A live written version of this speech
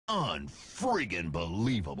Unfreaking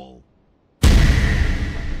believable.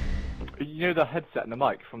 You know the headset and the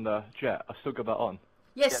mic from the jet? I still got that on.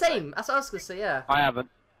 Yeah, same. That's what I was gonna say. Yeah. I haven't.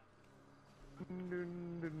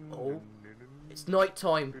 Oh, it's night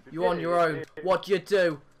time. You're on your own. What do you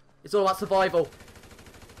do? It's all about survival.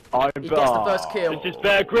 He gets the first kill. This is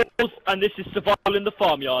Bear Grylls, and this is Survival in the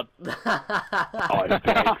Farmyard. I'm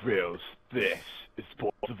Bear Grylls. This is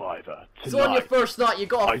Sport Survivor. So on your first night, you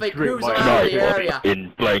gotta fake drink cruise my around night the area.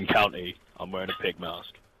 In Blaine County, I'm wearing a pig mask.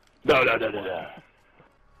 No.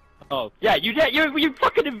 Oh, yeah, you're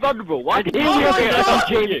fucking invulnerable. Why did Oh my God!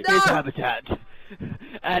 Jamie No! his habitat.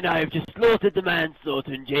 And I have just slaughtered the man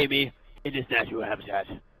slaughtering Jamie in his natural habitat.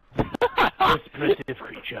 This primitive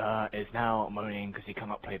creature is now moaning because he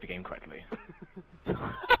cannot play the game correctly. Yeah,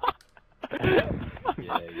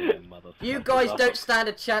 motherfucker. You guys don't stand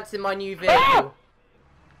a chance in my new vehicle.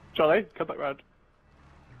 Charlie, come back round.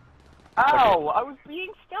 Ow! I was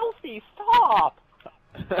being stealthy. Stop!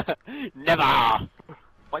 Never!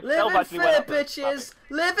 My stealth Living actually went fair, up there. bitches.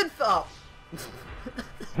 Living for.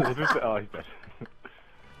 Oh, he's dead.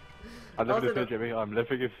 I'm living in fear, Jimmy. I'm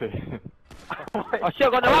living in fear. I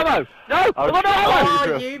still got no ammo! No! I got no ammo!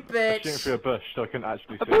 Oh, you Shooting bitch. through a bush so I couldn't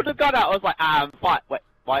actually I see. pulled the gun out, I was like, fight,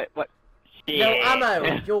 wait. Shit. No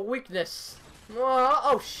ammo. Your weakness.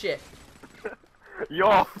 Oh shit.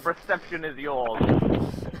 Your perception is yours.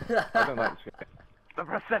 I don't like shit. The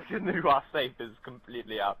perception that you are safe is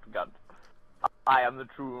completely outgunned. I am the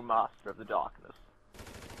true master of the darkness.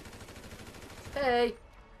 Hey.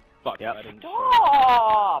 Fuck, Yep. I didn't-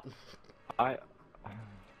 Stop!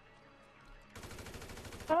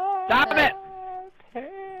 Damn it!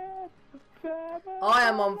 I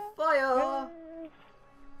am on fire.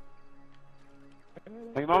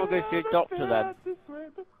 My mum will go see a doctor then.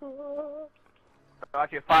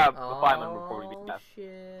 Actually, the fireman would probably be Oh best.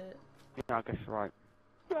 shit. Yeah, I guess you're right.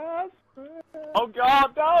 Oh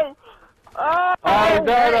god, no! Oh,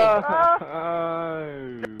 no!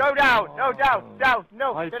 Oh. Go down! No, down!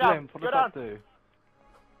 No, Hi, go down! Blimp, what Go did down! that do?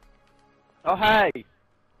 Oh, hey!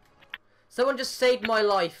 Someone just saved my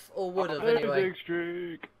life, or would have anyway. Big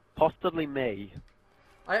streak. Possibly me.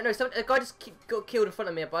 I don't know. A guy just got killed in front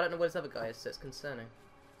of me, but I don't know where this other guy is, so it's concerning.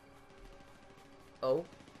 Oh.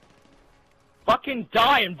 Fucking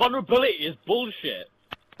die! Invulnerability is bullshit.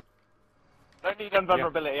 Don't need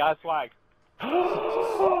invulnerability, I swag.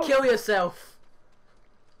 Kill yourself.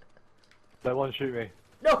 Let one shoot me.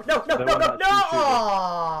 No! They won't actually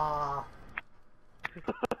Aww.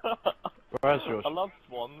 Where's yours? I love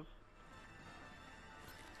swans.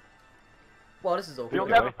 Well, this is all You'll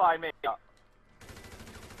good. never find me.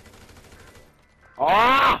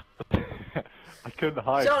 Ah! I couldn't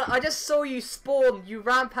hide. John, I just saw you spawn. You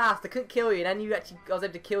ran past. I couldn't kill you, and then I was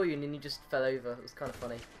able to kill you, and then you just fell over. It was kind of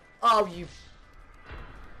funny. Oh, you.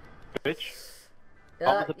 Bitch. I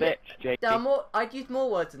was a bitch, JP. Yeah, I'd use more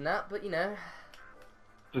words than that, but you know.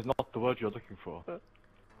 This is not the word you're looking for. I'm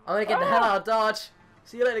gonna get the hell out of Dodge.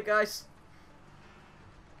 See you later, guys.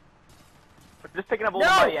 Just picking up all the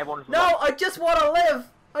money everyone's No, I just want to live.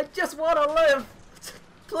 I just want to live.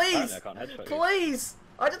 Please, I can't headshot you. please.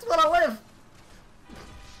 I just want to live.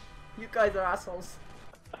 You guys are assholes.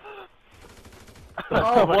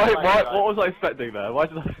 Oh, my God. what was I expecting there? Why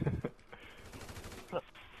did I...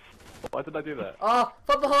 Why did I do that? Oh,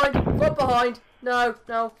 front behind, front behind. No,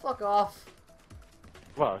 fuck off.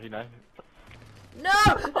 Well, you know. No,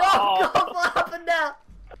 God, what happened now?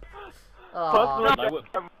 Oh,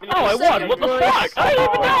 I won! What the fuck? I didn't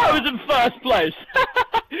even know I was in first place!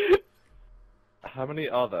 How many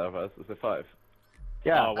are there of us? Is there 5?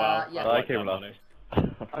 Yeah. Oh wow. yeah. I came last.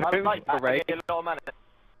 I like that. I get a little money.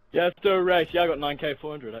 Yeah, let's do a race. Yeah, I got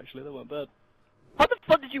 9k400 actually, that weren't bad. How the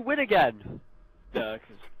fuck did you win again? Yeah,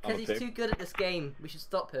 because I'm because a he's pig. too good at this game. We should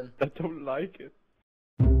stop him. I don't like it.